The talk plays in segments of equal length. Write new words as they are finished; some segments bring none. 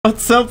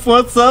What's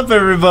up,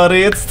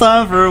 everybody? It's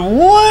time for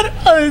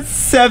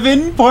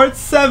part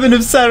 7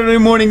 of Saturday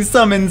Morning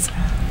Summons.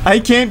 I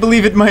can't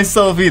believe it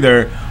myself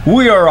either.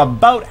 We are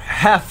about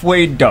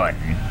halfway done.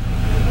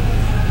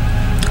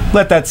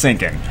 Let that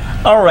sink in.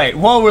 Alright,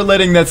 while we're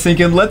letting that sink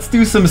in, let's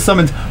do some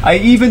summons. I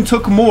even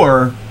took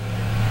more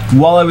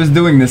while I was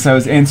doing this. I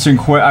was answering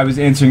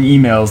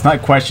emails,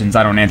 not questions,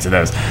 I don't answer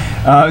those.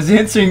 I was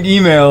answering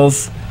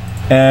emails,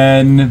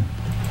 and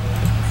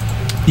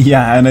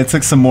yeah, and I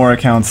took some more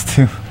accounts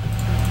too.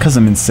 Because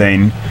I'm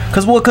insane.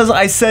 Because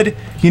I said,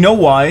 you know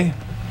why?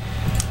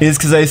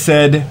 Because I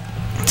said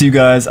to you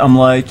guys, I'm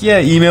like,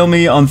 yeah, email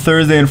me on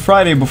Thursday and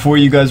Friday before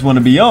you guys want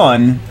to be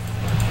on.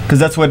 Because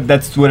that's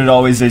what it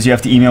always is. You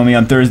have to email me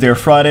on Thursday or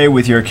Friday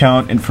with your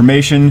account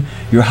information,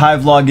 your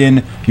Hive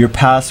login, your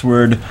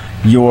password,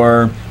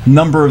 your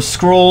number of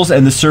scrolls,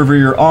 and the server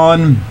you're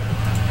on.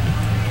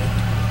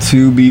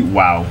 To be...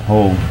 Wow.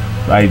 Oh,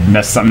 I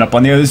messed something up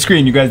on the other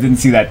screen. You guys didn't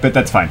see that, but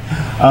that's fine.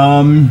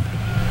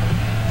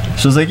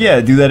 So I was like, yeah,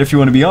 do that if you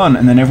want to be on.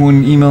 And then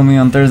everyone emailed me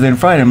on Thursday and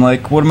Friday. I'm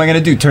like, what am I going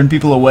to do? Turn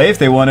people away if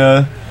they want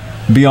to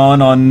be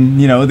on,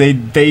 you know,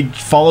 they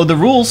followed the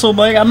rules. So I'm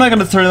like, I'm not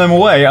going to turn them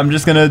away. I'm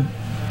just going to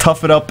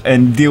tough it up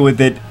and deal with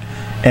it.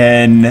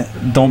 And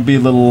don't be a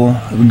little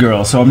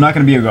girl. So I'm not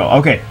going to be a girl.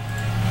 Okay.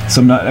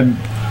 So I'm not...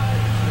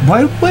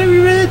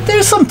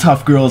 there's some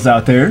tough girls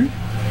out there.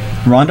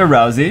 Ronda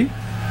Rousey.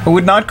 I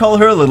would not call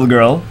her a little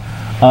girl.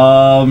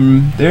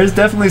 There's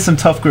definitely some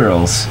tough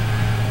girls.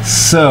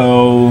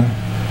 So...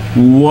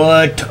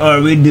 what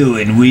are we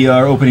doing? We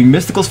are opening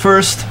Mysticals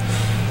first,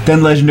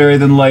 then Legendary,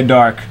 then Light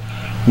Dark.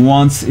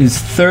 Wants is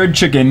third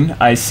chicken.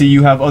 I see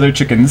you have other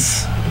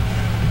chickens.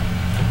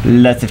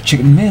 Lots of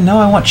chicken. Man, now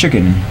I want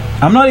chicken.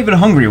 I'm not even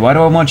hungry. Why do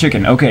I want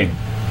chicken? Okay.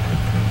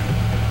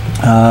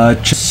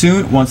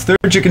 Chasoon wants third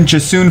chicken.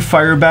 Chasoon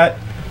Firebat.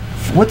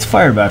 What's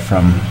Firebat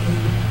from?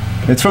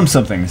 It's from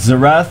something.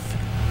 Zarath.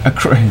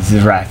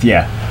 Zarath,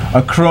 yeah.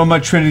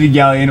 Achroma, Trinity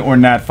Galleon, or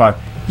Nat5.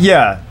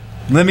 Yeah.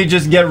 Let me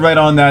just get right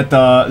on that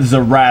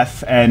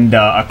Zarath and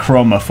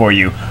Achroma for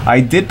you. I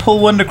did pull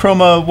one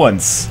Achroma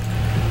once.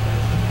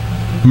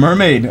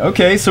 Mermaid.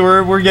 Okay, so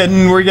we're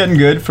getting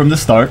good from the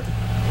start.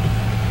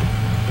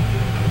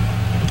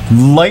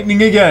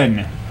 Lightning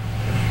again.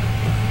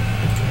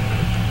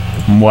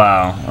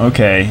 Wow.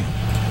 Okay.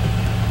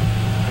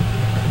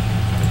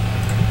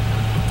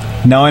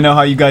 Now I know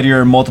how you got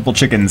your multiple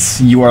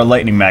chickens. You are a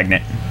lightning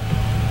magnet.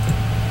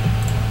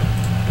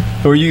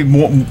 Or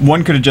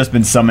one could have just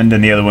been summoned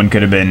and the other one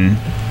could have been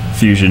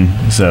fusion,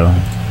 so...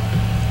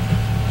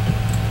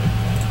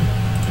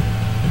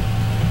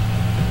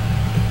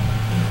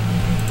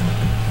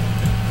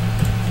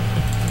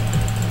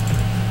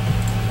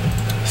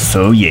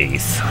 So,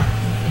 yes.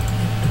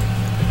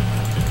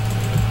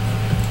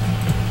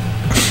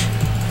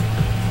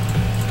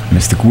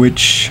 Mystic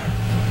Witch.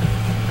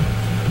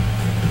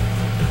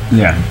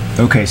 Yeah,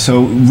 okay,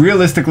 so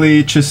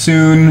realistically,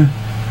 Chasoon,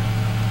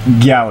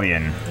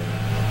 Galleon.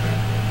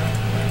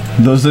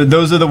 Those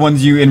are the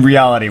ones you in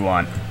reality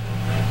want.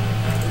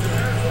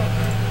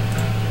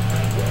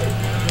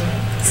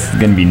 It's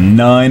gonna be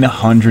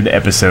 900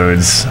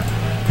 episodes.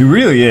 It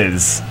really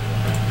is.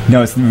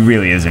 No, it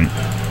really isn't.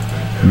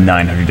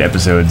 900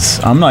 episodes.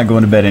 I'm not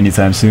going to bed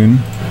anytime soon.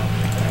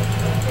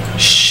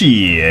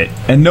 Shit.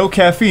 And no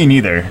caffeine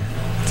either.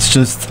 It's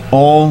just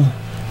all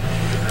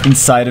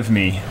inside of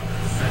me.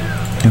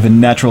 I have a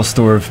natural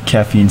store of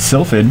caffeine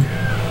sulfide.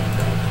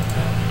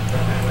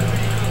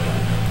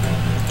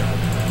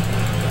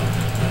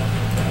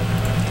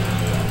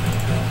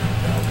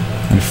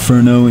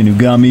 Inferno,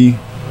 Inugami,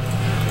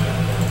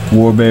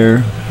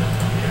 Warbear,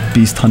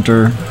 Beast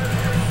Hunter,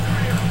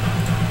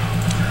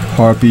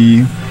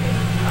 Harpy,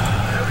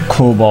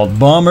 Cobalt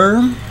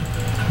Bomber,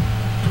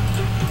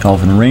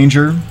 Elven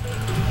Ranger,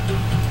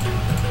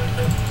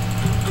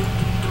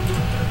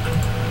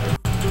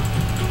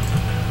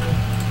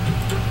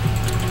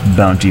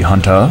 Bounty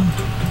Hunter,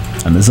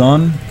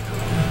 Amazon,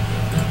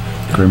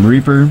 Grim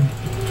Reaper,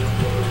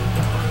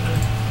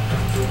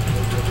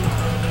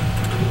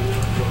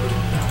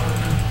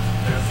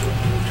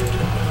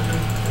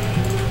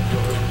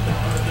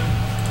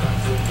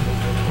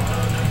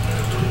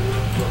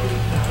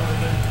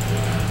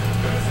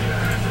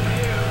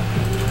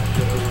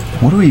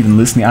 what are we even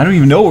listening? I don't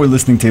even know what we're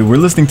listening to. We're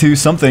listening to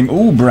something.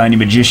 Ooh, Briny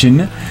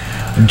Magician.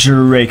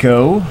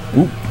 Draco.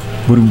 Ooh,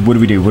 what do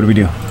we do? What do we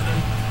do?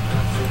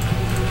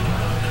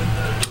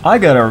 I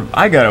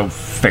gotta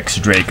fix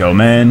Draco,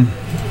 man.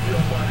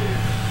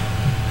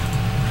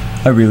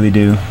 I really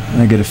do.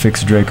 I gotta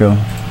fix Draco.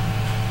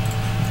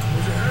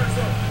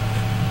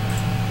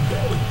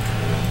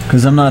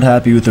 Because I'm not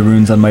happy with the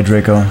runes on my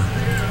Draco.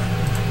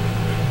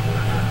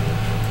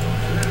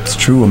 It's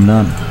true, I'm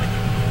not.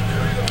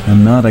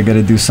 I'm not. I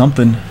gotta do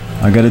something.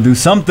 I gotta do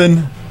something.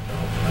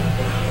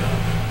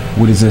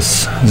 What is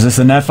this? Is this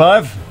a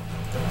Nat5?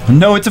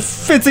 No, it's a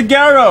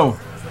Garrow!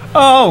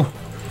 Oh!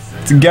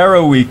 It's a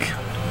Garrow week.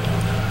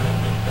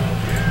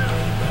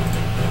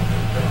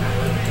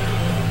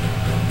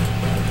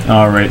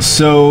 Alright,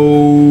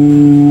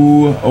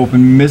 so...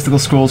 Open Mystical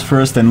Scrolls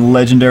first, then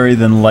Legendary,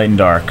 then Light and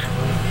Dark.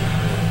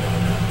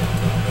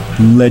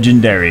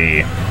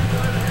 Legendary.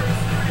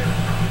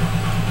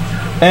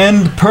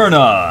 And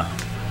Perna!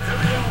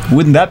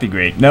 Wouldn't that be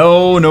great?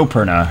 No, no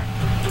Perna.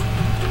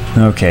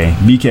 Okay,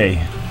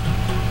 BK.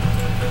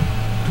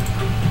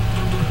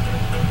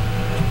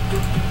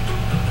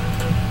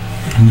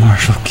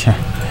 Marshall Cat.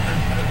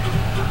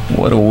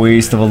 What a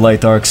waste of a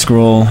Light Dark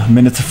Scroll.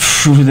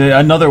 Minutes.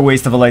 Another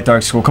waste of a Light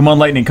Dark Scroll. Come on,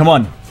 Lightning, come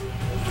on.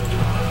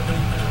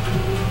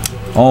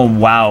 Oh,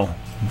 wow.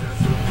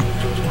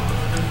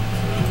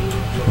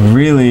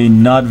 Really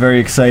not very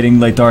exciting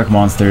Light Dark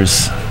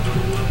monsters.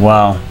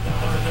 Wow.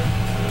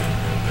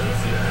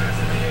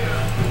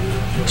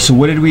 So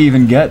what did we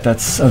even get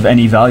that's of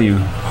any value?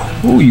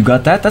 Oh, you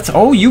got that? That's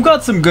oh, you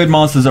got some good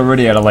monsters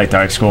already out of Light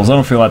Dark Scrolls. I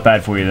don't feel that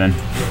bad for you then.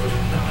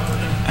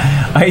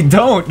 I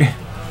don't.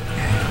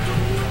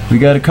 We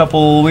got a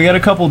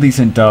couple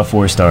decent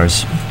 4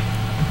 stars.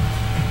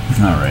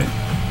 All right.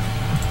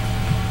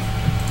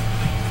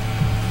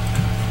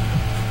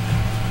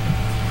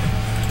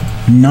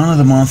 None of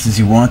the monsters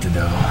you wanted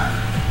though.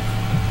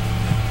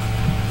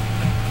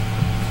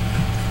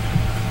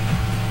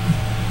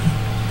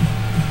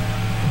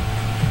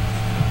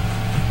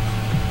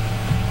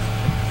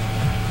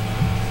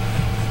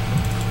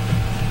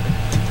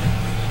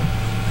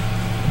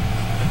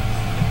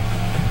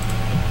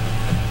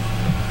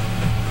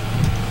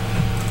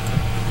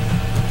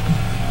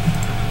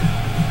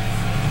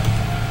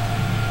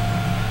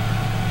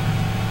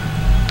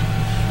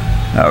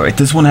 Alright,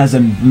 this one has a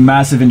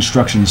massive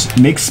instructions.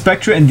 Make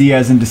Spectra and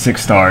Diaz into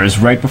 6 stars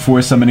right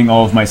before summoning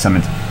all of my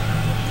summons.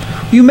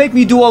 You make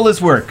me do all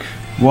this work.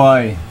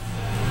 Why?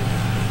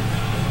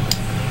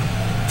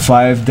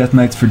 5 Death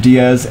Knights for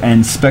Diaz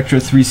and Spectra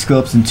 3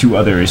 skill-ups and 2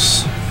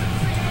 others.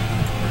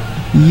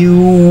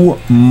 You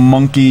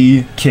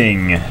monkey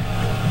king.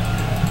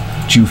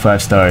 Jew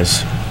 5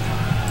 stars.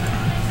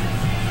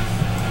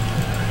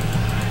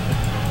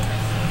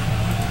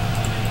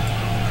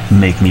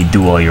 Make me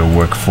do all your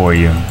work for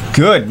you.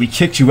 Good, we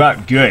kicked you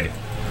out. Good.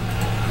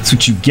 That's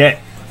what you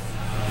get.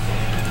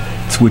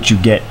 That's what you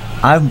get.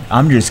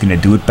 I'm just gonna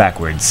do it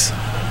backwards.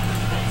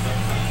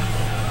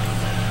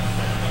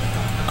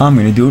 I'm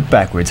gonna do it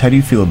backwards. How do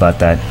you feel about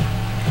that?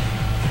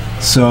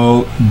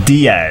 So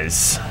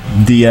Diaz.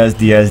 Diaz.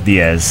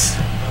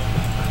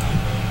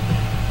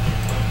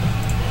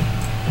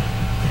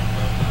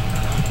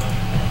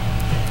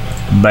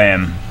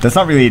 Bam. That's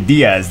not really a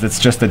Diaz, that's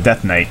just a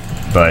Death Knight,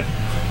 but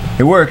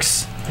it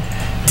works.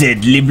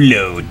 Deadly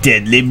blow,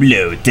 deadly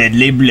blow,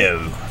 deadly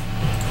blow.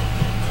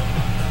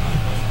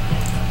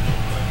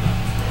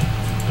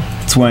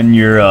 It's when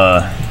you're,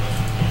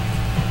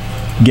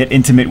 get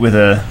intimate with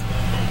a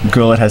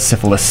girl that has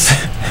syphilis.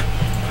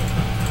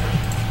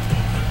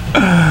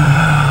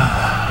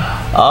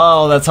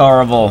 Oh, that's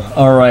horrible.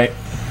 Alright.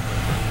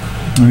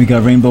 We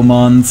got Rainbow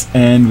Mons,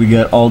 and we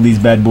got all these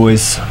bad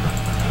boys.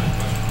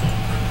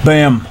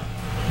 Bam.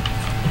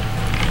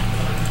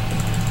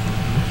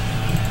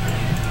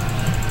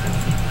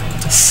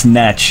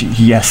 Snatch,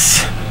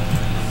 yes.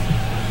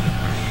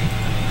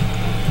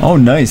 Oh,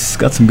 nice.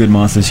 Got some good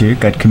monsters here.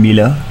 Got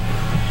Camellia.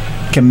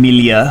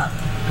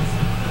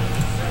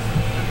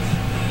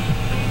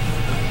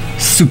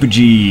 Super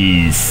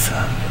G's.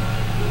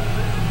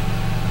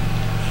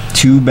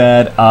 Too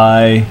bad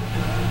I...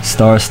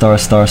 Star.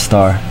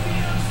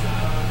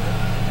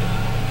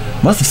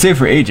 Must have saved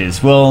for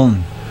ages. Well...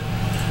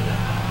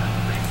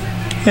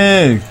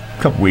 a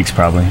couple weeks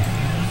probably.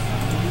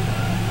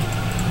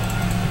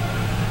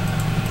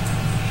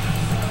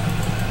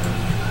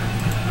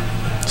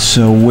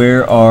 So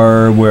where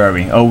are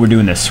we? Oh, we're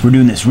doing this.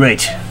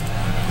 Right.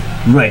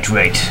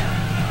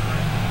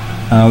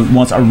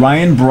 Wants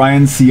Orion,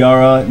 Brian,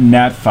 Ciara,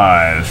 Nat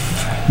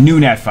 5. New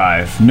Nat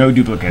 5. No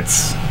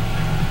duplicates.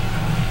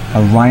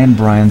 Orion,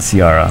 Brian,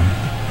 Ciara.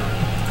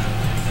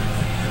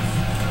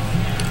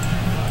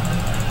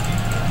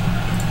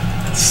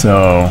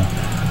 So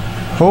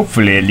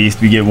hopefully at least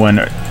we get one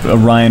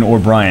Orion or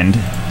Brian.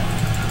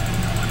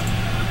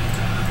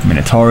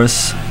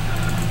 Minotaurus.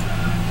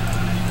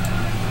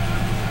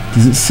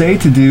 Does it say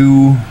to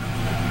do...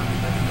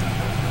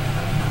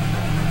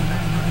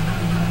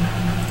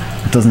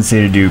 It doesn't say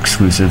to do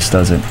exclusives,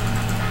 does it?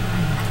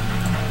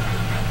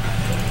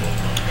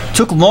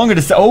 Took longer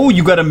to say... Oh,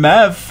 you got a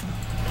Mav!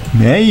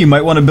 Hey, you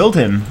might want to build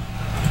him.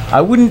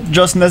 I wouldn't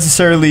just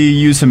necessarily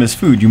use him as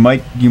food. You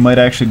might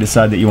actually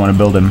decide that you want to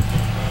build him.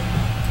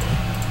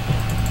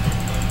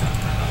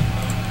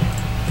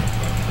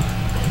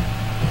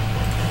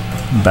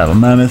 Battle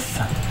Mammoth.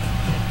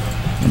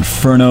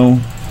 Inferno.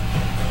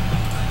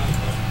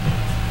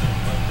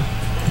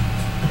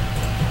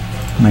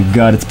 My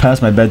god, it's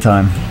past my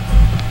bedtime.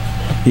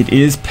 It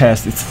is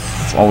past,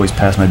 it's always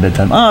past my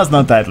bedtime. Ah, it's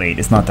not that late,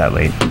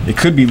 It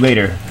could be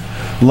later.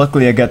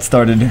 Luckily I got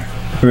started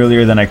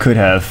earlier than I could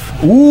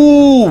have.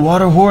 Ooh,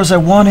 Water Horse, I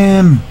want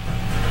him!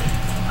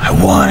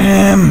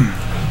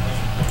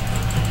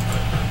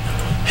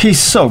 He's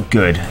so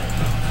good.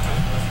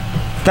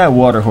 That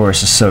Water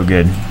Horse is so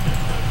good.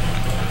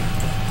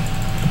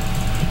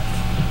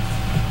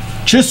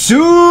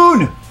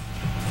 Chisoon!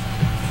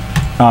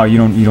 Oh, you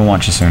don't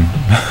want Chisoon.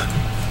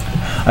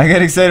 I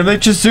get excited. I'm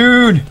like,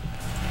 Chisoon!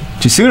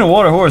 Chisoon and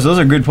Water Horse, those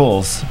are good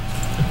pulls.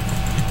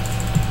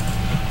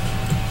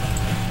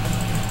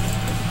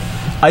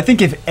 I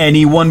think if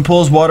anyone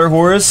pulls Water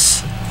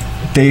Horse,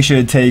 they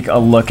should take a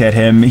look at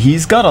him.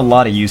 He's got a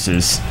lot of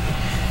uses.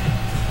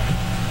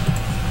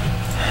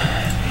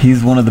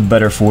 He's one of the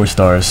better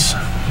 4-stars.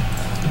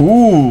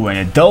 Ooh, and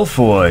a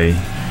Delphoy.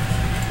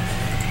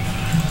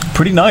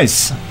 Pretty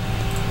nice.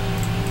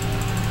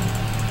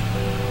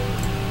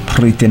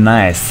 Pretty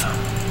nice.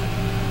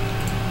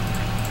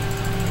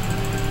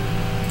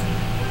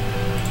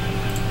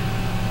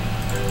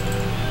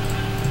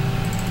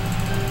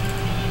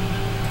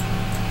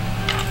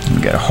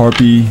 We got a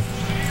Harpy,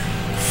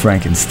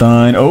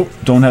 Frankenstein. Oh,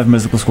 don't have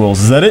mystical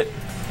scrolls. Is that it?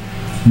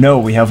 No,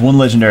 we have one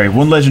legendary.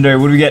 One legendary.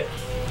 What do we get?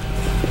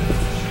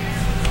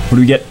 What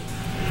do we get?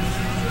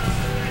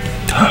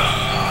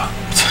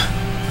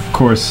 Of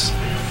course.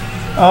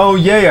 Oh,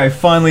 yay, I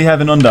finally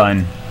have an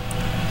Undyne.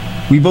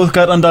 We both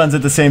got Undynes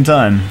at the same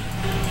time.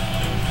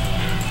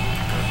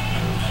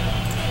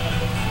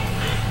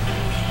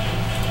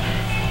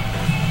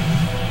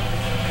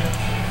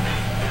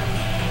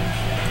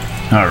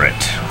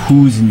 Alright,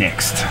 who's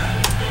next?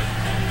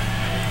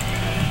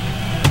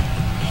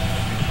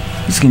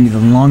 This is gonna be the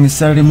longest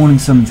Saturday morning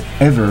summons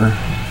ever.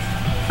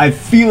 I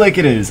feel like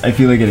it is. I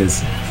feel like it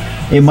is.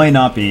 It might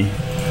not be.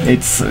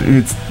 It's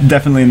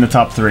definitely in the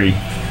top 3.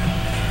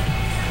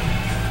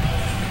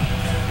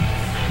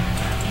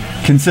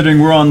 Considering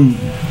we're on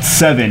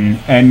 7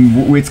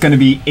 and it's gonna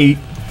be 8.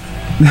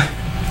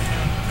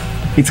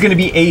 It's gonna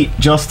be 8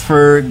 just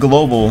for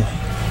global.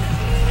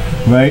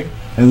 Right?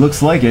 It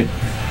looks like it.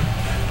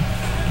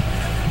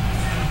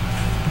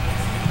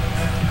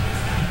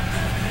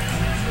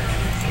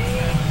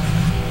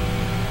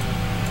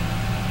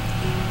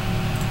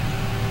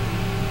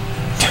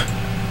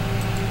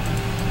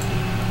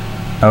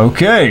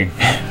 Okay.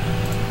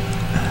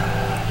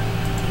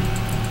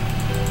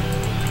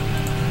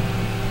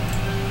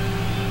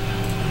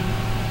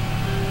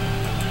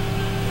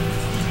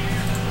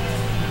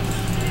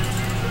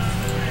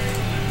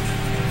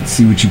 Let's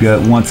see what you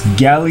got. Wants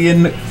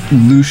Galleon,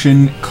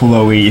 Lucian,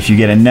 Chloe. If you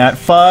get a Nat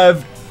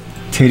 5,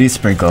 Titty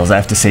Sprinkles. I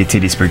have to say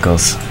Titty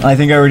Sprinkles. I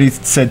think I already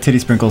said Titty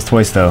Sprinkles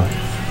twice though.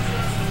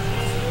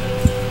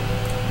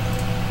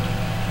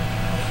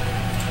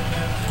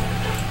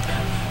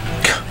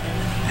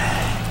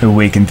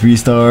 Awaken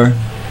 3-star.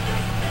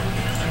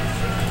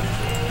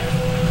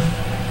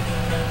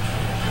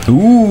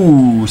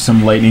 Ooh,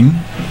 some lightning.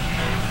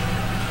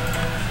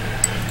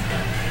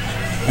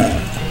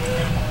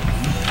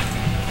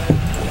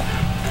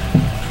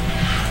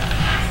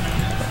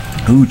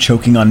 Ooh,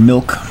 choking on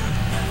milk.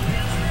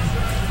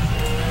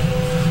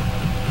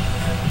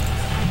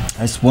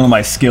 That's one of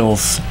my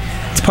skills.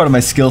 It's part of my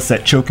skill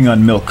set, choking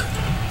on milk.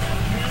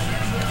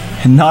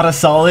 Not a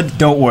solid?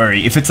 Don't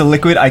worry. If it's a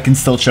liquid, I can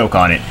still choke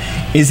on it.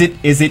 Is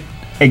it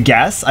a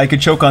gas? I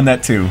could choke on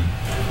that too.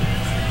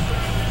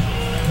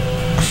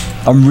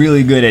 I'm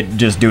really good at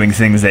just doing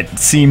things that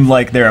seem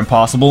like they're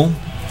impossible,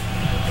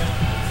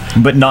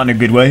 but not in a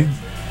good way.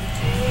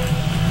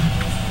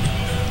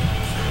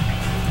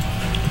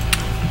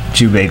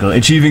 Chewbagel,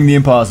 achieving the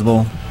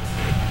impossible.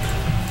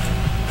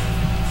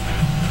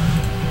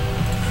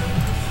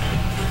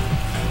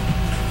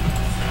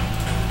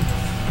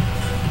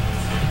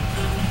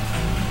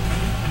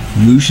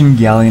 Lucian,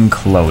 Galleon,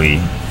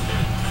 Chloe.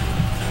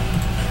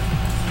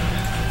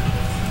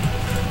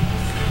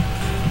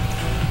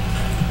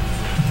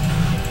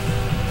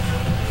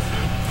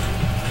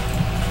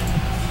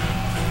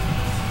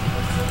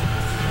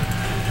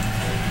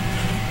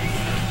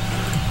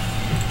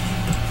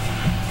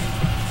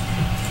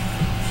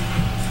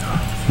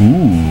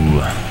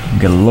 Ooh, we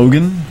got a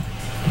Logan.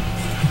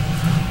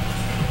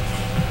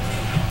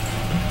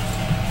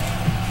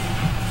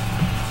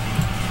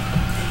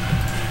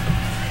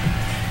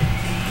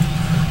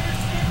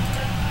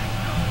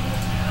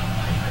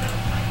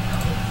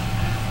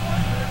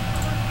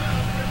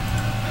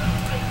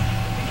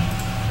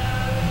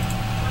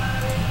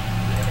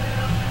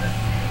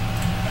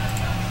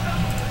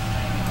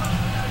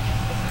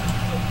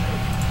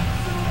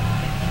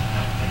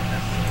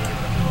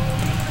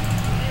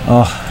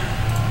 Oh.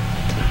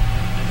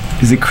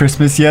 Is it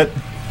Christmas yet?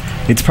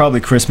 It's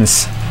probably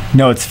Christmas.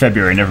 No, it's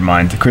February, never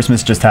mind.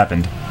 Christmas just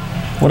happened.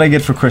 What'd I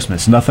get for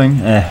Christmas? Nothing?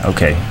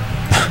 Okay.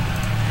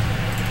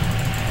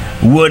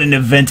 What an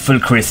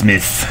eventful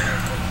Christmas.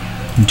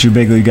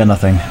 Chewbagel, you got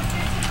nothing.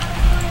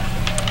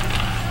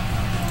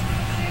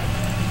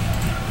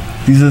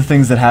 These are the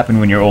things that happen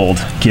when you're old,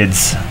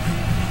 kids.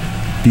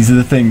 These are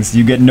the things.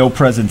 You get no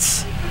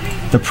presents.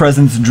 The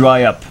presents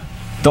dry up.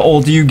 The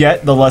older you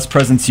get, the less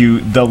presents you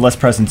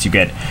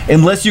get.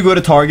 Unless you go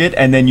to Target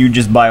and then you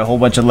just buy a whole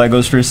bunch of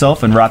Legos for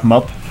yourself and wrap them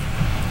up.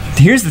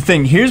 Here's the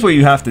thing. Here's what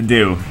you have to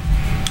do,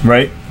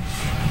 right?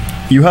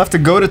 You have to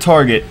go to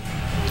Target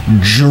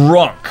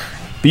drunk.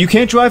 But you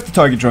can't drive to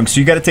Target drunk, so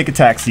you got to take a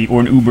taxi or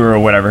an Uber or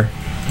whatever.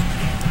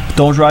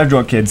 Don't drive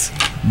drunk, kids.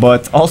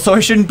 But also, I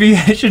shouldn't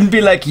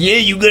be like, yeah,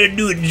 you gotta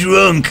do it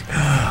drunk.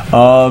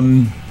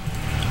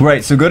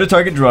 Right. So go to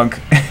Target drunk.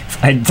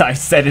 I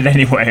said it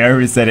anyway. I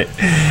already said it.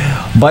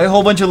 Buy a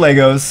whole bunch of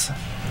Legos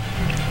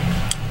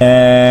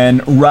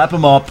and wrap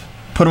them up.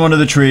 Put them under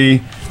the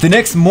tree. The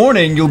next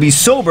morning, you'll be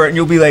sober and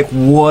you'll be like,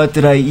 what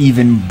did I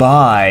even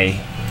buy?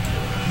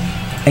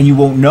 And you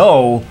won't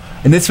know.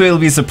 And this way it'll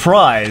be a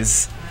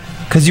surprise.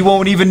 Because you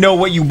won't even know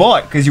what you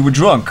bought because you were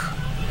drunk.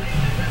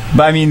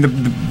 But I mean, the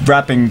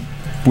wrapping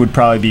would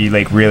probably be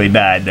like really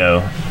bad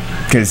though.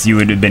 Because you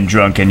would have been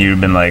drunk and you'd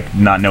have been like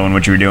not knowing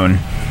what you were doing.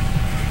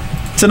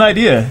 It's an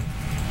idea.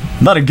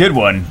 Not a good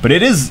one, but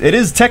it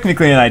is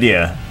technically an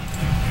idea.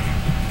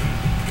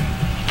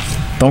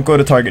 Don't go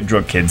to Target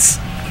drunk, kids.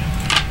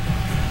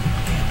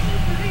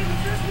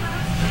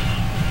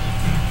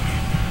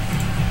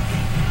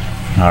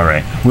 All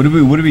right. What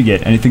do we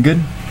get? Anything good?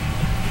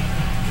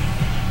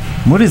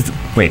 What is?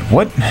 Wait,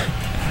 what?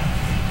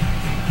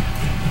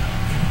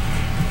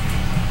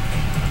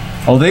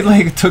 Oh, they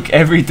like took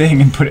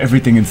everything and put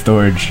everything in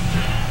storage.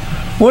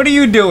 What are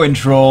you doing,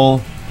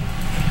 troll?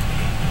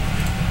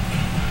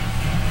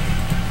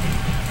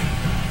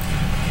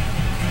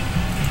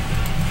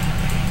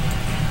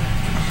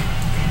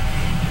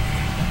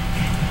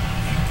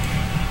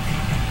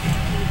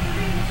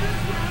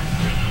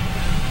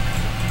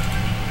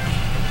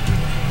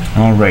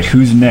 All right,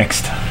 who's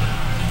next?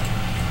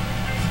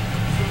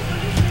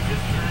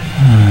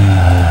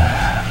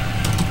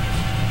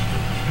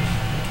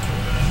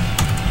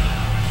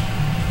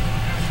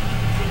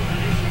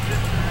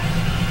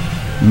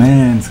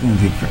 Man, it's gonna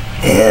take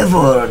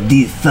forever.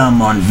 These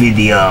summon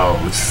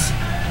videos.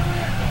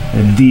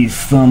 These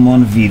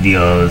summon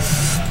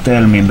videos.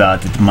 Tell me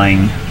about it,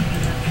 man.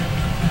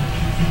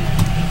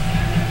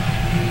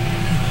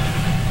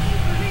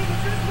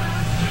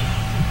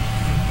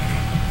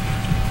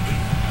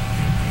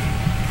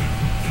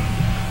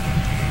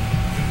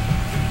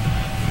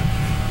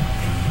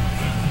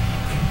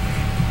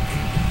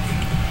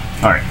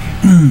 Alright.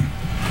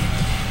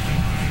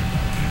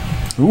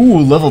 Ooh,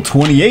 level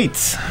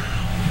 28.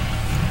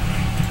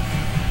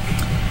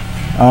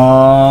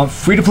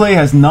 Free to play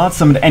has not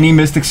summoned any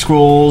Mystic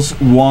Scrolls,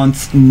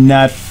 wants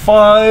Nat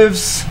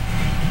 5s,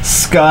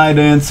 Sky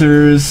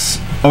Dancers.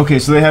 Okay,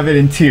 so they have it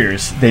in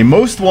tiers. They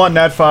most want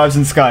Nat 5s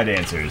and Sky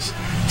Dancers.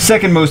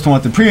 Second most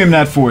wanted Premium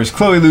Nat 4s,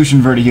 Chloe,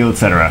 Lucian, Vertiheal,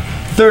 etc.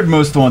 Third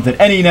most wanted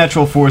any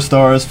natural 4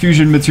 stars,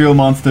 Fusion Material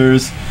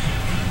Monsters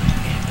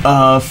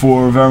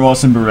for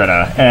Zaiross and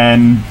Beretta,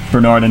 and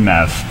Bernard and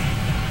Mav.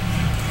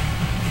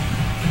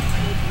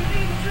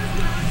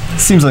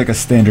 Seems like a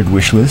standard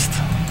wish list.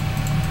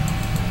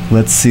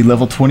 Let's see,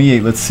 level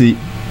 28, let's see.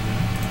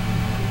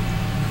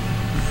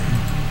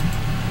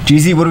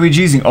 GZ, what are we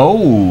GZing?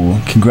 Oh,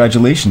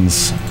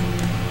 congratulations.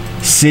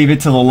 Save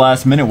it till the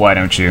last minute, why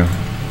don't you?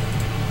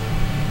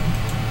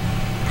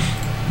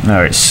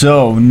 Alright,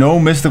 so no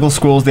mystical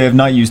scrolls. They have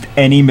not used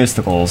any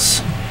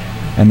mysticals.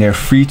 And they're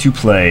free to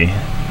play.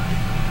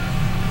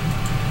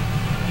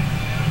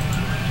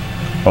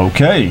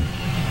 Okay.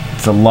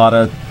 It's a lot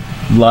of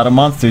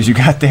monsters you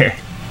got there.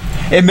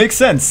 It makes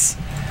sense.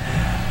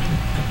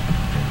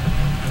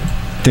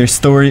 Their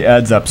story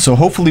adds up. So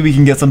hopefully we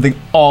can get something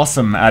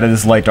awesome out of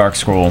this Light Dark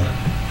Scroll.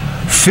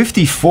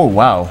 54,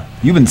 wow.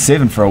 You've been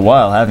saving for a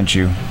while, haven't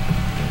you?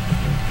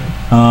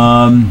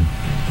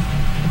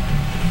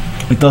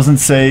 It doesn't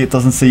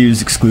say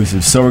use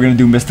exclusives. So we're gonna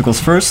do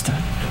Mysticals first.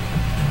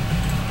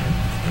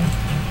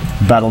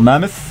 Battle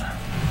Mammoth.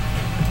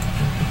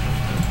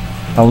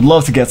 I would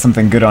love to get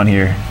something good on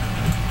here.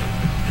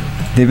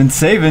 They've been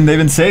saving,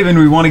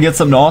 we want to get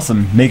something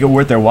awesome. Make it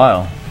worth their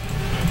while.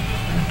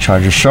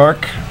 Charger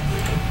Shark.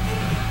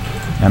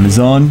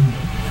 Amazon.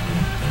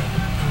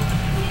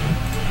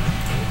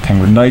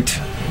 Penguin Knight.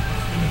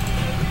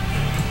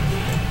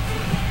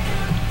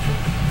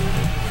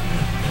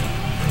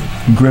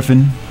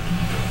 Griffin.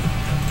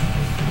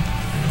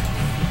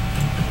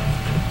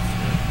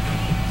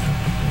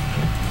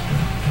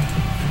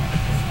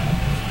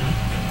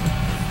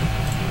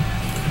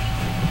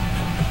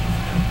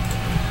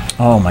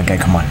 Oh my god,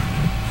 come on.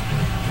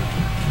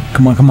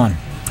 Come on, come on.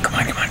 Come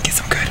on, come on, get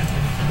some good.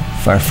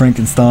 Fire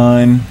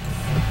Frankenstein.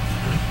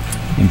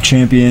 Imp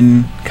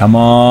Champion. Come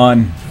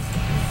on.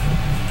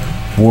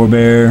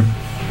 Warbear.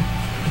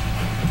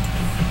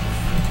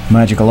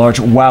 Magical Arch.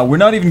 Wow, we're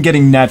not even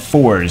getting Nat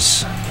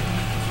 4s.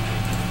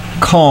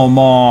 Come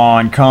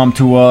on, come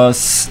to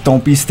us.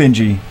 Don't be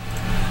stingy.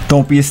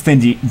 Don't be a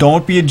stingy.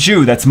 Don't be a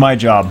Jew, that's my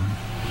job.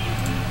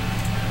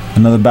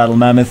 Another Battle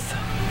Mammoth.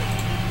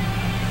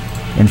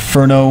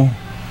 Inferno.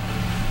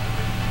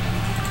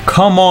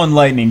 Come on,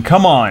 Lightning,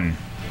 come on.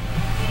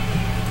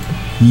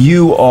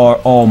 You are,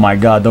 oh my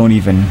god, don't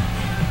even.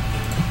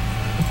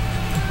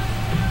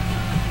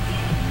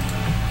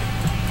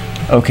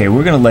 Okay,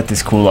 we're gonna let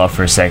this cool off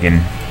for a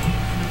second.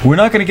 We're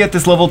not gonna get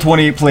this level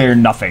 28 player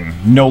nothing.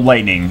 No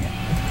Lightning.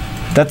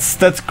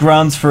 That's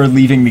grounds for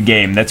leaving the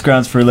game. That's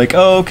grounds for like,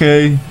 oh,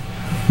 okay.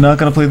 Not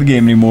gonna play the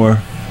game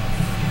anymore.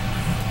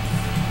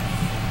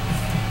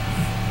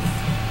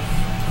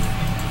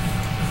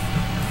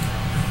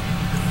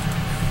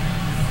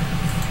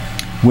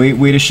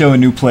 Way to show a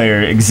new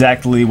player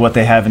exactly what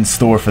they have in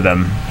store for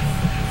them.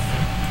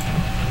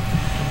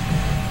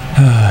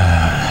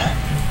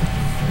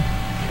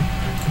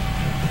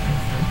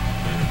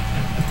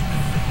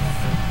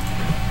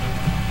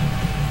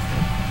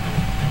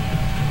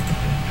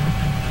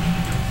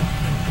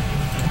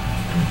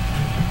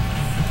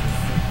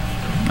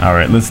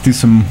 Alright, let's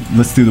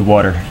do the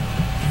water.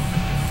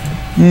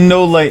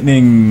 No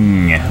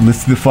lightning.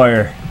 Let's do the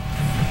fire.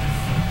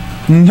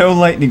 No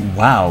lightning.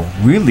 Wow,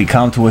 really,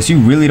 Countess, you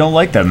really don't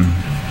like them.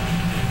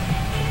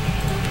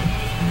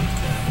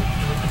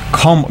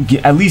 Come,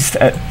 at least,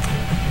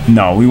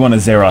 no, we want a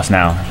Zaiross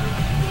now.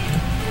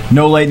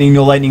 No lightning,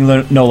 no lightning,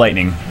 no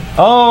lightning.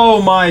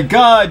 Oh my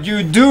god,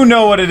 you do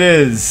know what it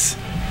is!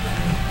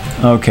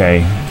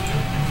 Okay.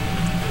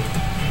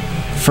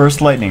 First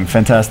lightning,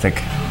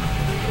 fantastic.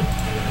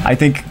 I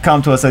think,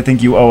 Countess, I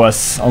think you owe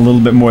us a little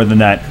bit more than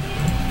that.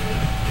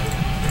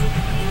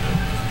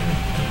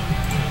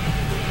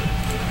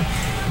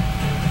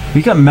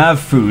 We got Mav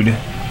food.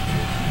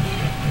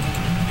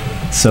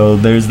 So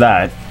there's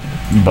that,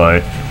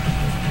 but...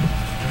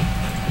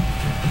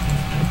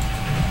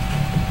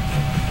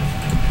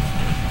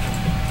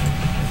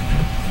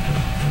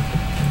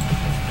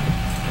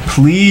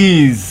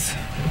 Please.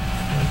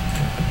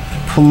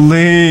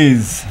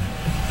 Please.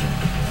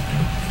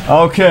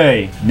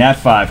 Okay, Nat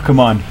 5, come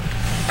on.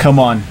 Come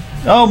on.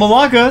 Oh,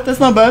 Malacca, that's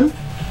not bad.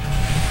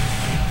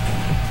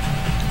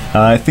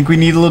 I think we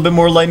need a little bit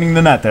more lightning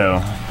than that,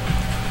 though.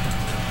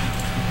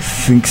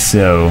 Think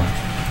so.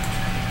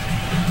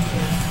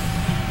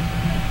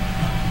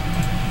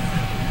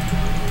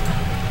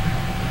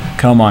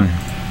 Come on.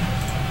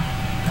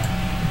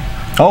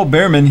 Oh,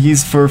 Bearman,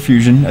 he's for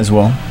fusion as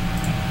well.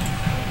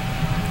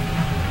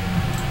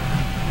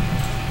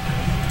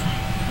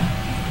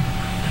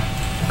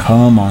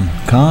 Come on,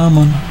 come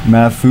on.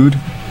 Mav food.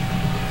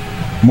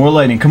 More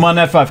lightning. Come on,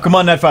 Nat 5. Come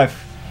on, Nat 5.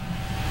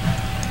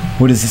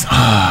 What is this?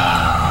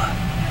 Ah,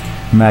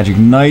 Magic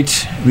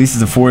Knight. At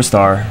least it's a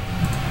 4-star.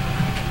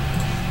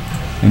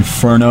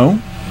 Inferno.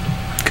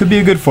 Could be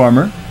a good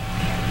farmer.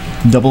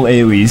 Double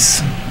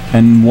AoEs.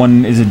 And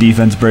one is a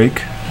defense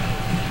break.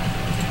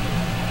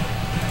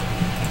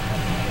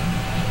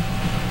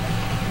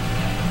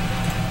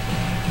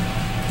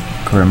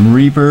 Grim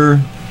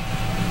Reaper.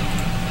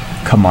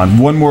 Come on,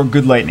 one more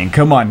good lightning.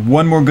 Come on,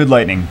 one more good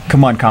lightning.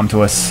 Come on, come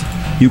to us.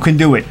 You can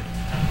do it.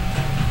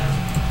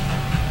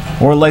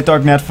 Or Light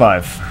Dark Nat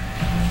 5.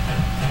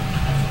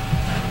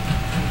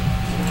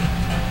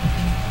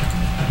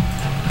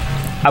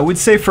 I would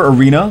say for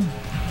Arena,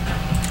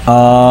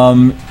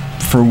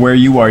 for where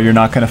you are, you're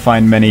not gonna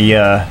find many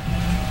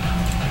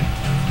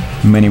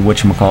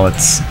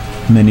whatchamacallits.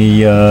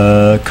 Many,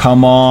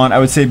 come on. I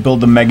would say build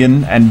the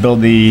Megan and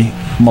build the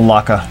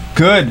Malacca.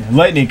 Good,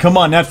 lightning, come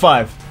on, Nat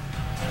 5.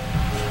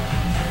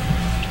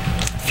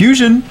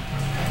 Fusion.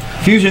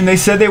 Fusion, they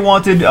said they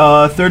wanted,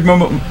 third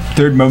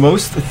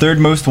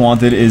most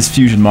wanted is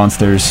fusion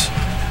monsters.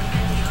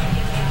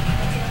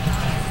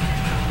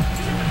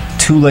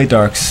 2 Light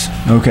Darks.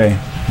 Okay,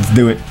 let's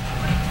do it.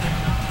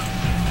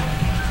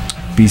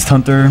 Beast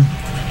Hunter.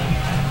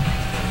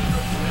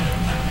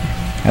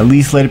 At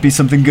least let it be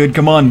something good,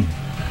 come on.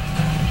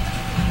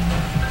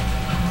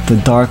 The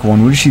dark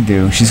one, what does she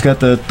do? She's got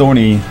the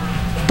thorny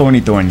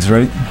thorns,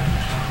 right?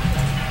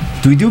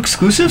 Do we do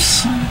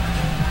exclusives?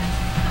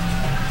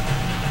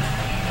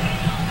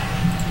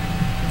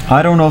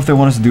 I don't know if they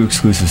want us to do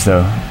exclusives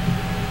though.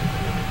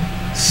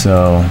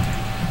 So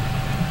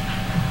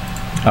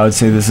I would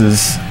say this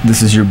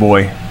is your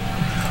boy.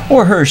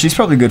 Or her, she's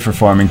probably good for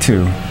farming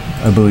too,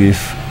 I believe.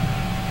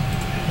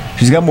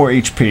 She's got more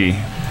HP,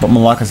 but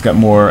Malacca's got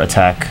more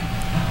attack.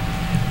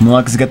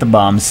 Malacca's got the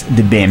bombs,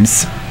 the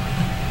bims.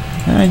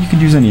 You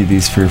could use any of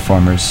these for your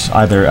farmers.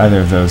 Either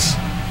of those.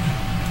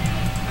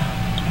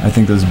 I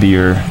think those would be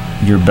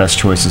your best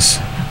choices.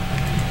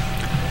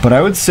 But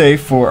I would say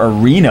for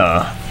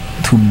Arena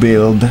to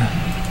build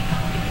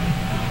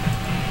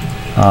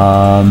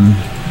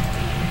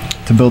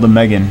a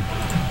Megan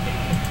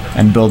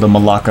and build a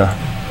Malacca,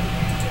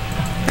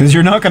 because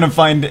you're not gonna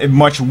find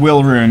much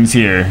will runes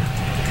here,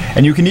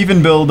 and you can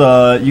even build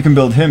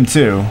him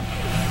too.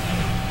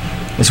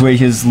 This way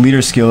his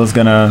leader skill is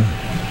gonna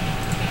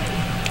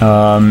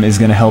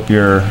help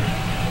your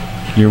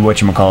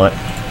whatchamacallit.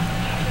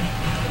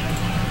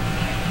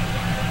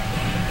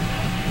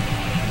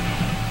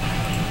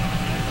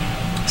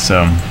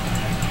 So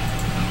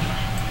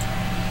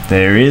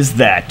there is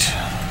that.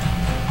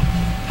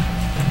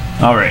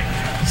 Alright.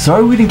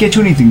 Sorry we didn't get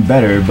you anything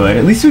better, but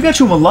at least we got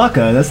you a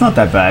Malacca. That's not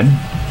that bad.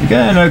 We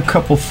got a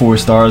couple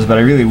 4-stars, but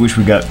I really wish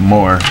we got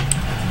more.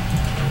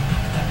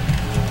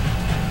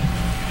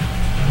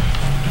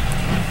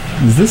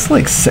 Is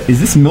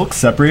this milk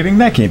separating?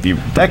 That can't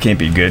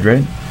be good,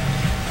 right?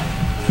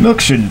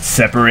 Milk shouldn't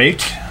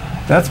separate.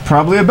 That's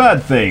probably a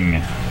bad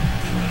thing.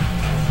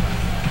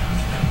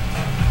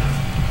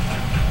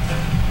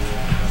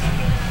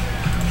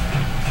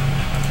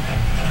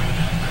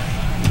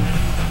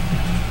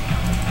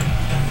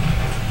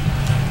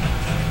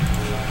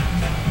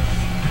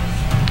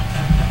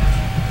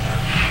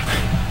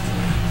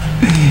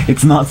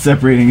 It's not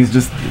separating, it's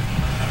just...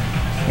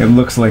 It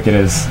looks like it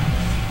is.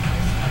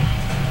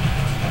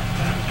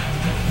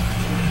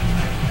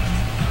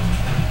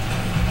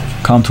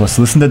 Come to us,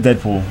 listen to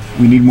Deadpool.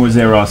 We need more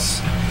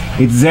Zaiross.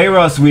 It's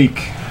Zaiross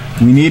week.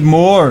 We need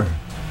more.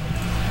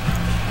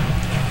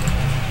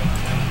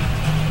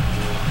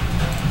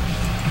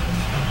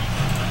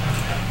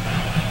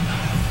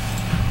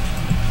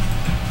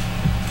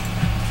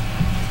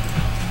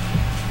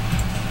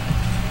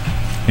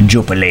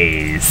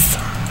 Jopales.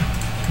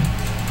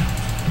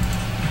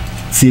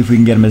 See if we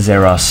can get him a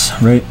Zaiross,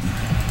 right?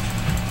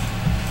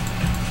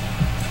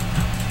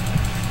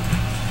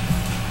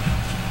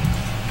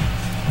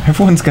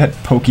 Everyone's got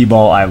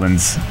Pokeball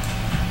Islands.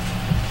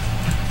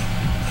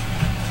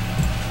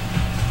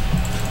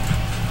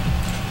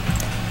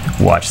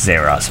 Watch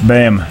Zaiross.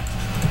 Bam.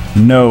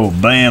 No.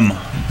 Bam.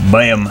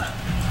 Bam.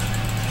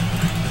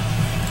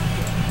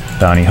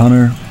 Bounty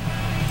Hunter.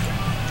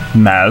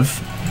 Mav.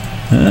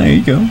 There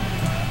you go.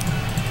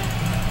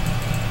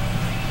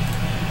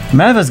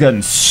 Mav has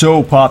gotten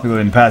so popular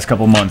in the past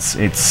couple months.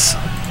 It's...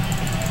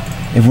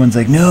 Everyone's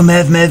like, no,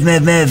 Mav, Mav,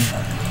 Mav, Mav.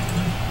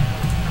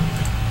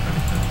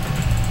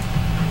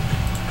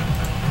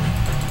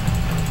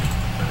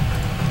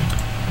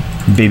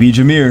 Baby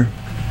Jameer.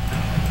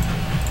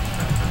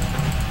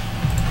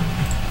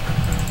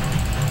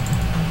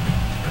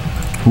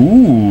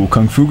 Ooh,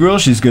 Kung Fu Girl.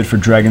 She's good for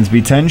Dragons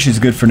B10. She's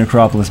good for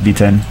Necropolis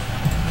B10.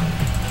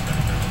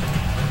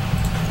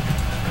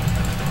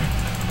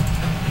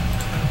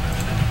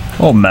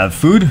 Oh, Mav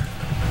Food.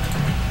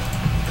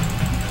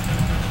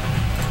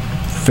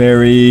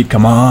 Fairy,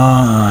 come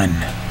on.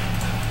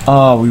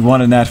 Oh, we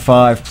want a Nat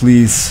 5,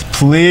 please.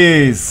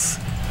 Please.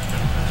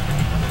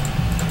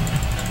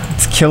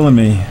 It's killing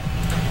me.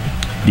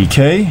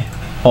 BK,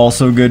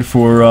 also good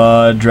for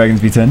Dragons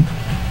B10.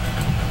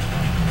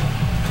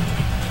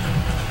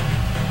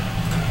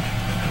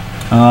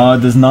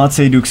 Does not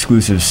say do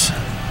exclusives.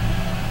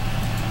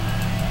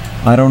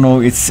 I don't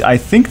know, I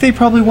think they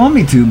probably want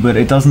me to, but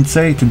it doesn't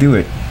say to do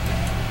it.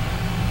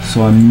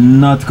 So I'm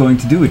not going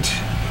to do it.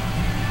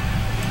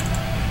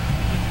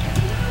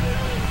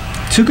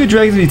 Two good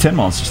Dragons B10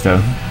 monsters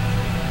though.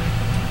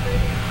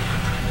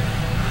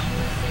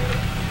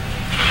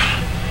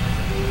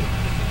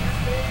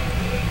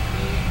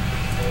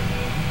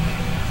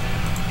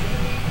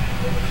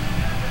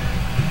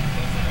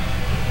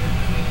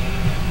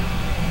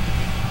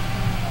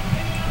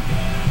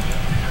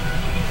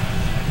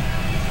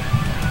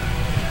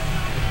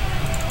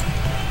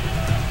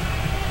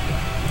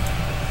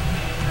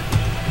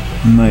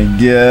 My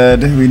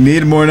god, we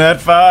need more Nat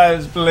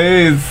 5s,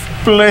 please.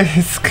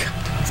 Please.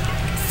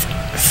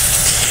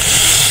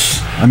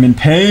 I'm in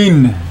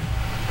pain.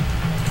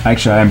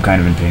 Actually, I am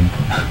kind of in pain.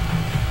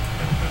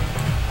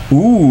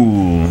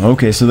 Ooh,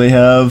 okay, so they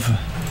have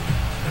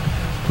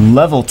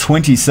level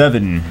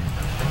 27.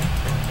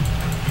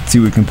 Let's see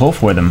what we can pull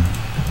for them.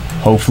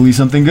 Hopefully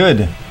something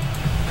good.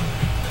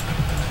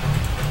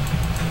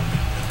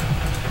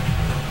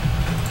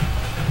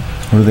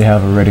 What do they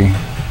have already?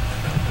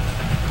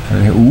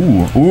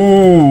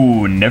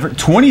 Ooh, never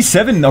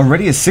 27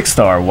 already a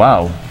 6-star.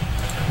 Wow.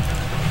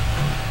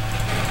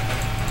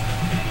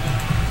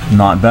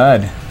 Not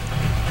bad.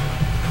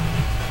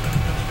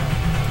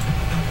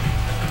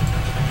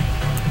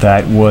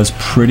 That was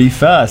pretty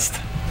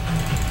fast.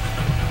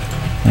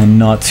 And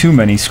not too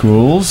many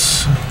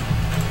scrolls.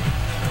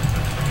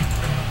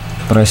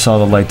 But I saw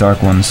the light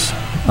dark ones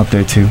up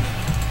there too.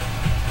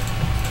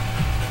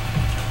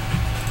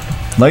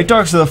 Light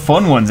darks are the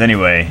fun ones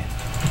anyway.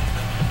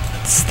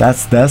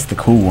 That's the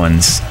cool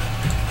ones.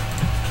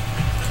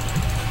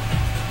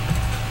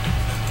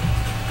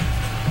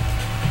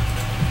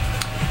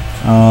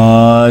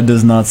 It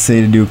does not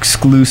say to do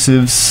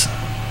exclusives.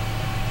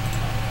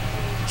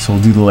 So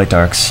we'll do the light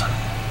darks.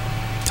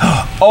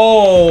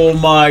 Oh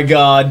my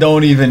god,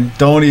 don't even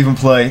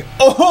play.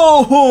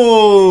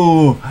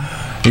 Oh,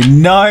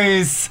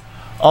 nice.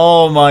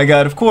 Oh my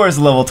god, of course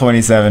level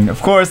 27.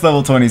 Of course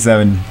level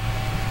 27.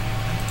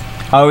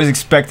 I was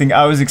expecting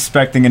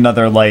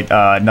another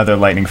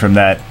lightning from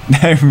that.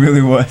 I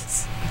really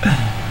was.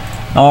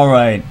 All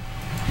right.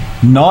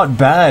 Not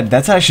bad.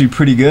 That's actually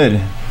pretty good.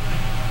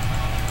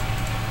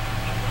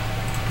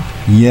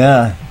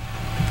 Yeah.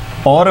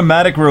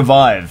 Automatic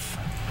revive.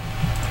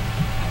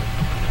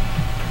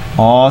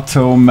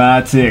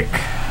 Automatic.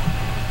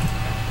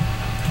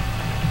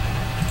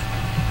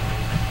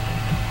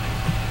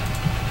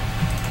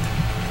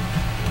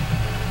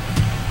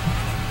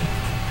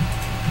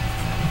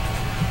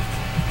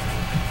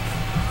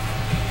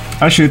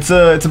 Actually,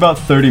 it's about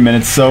 30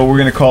 minutes, so we're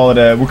gonna call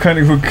it we're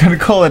gonna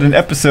call it an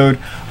episode.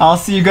 I'll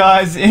see you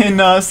guys in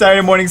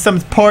Saturday Morning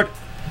Summons Part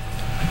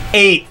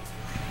 8.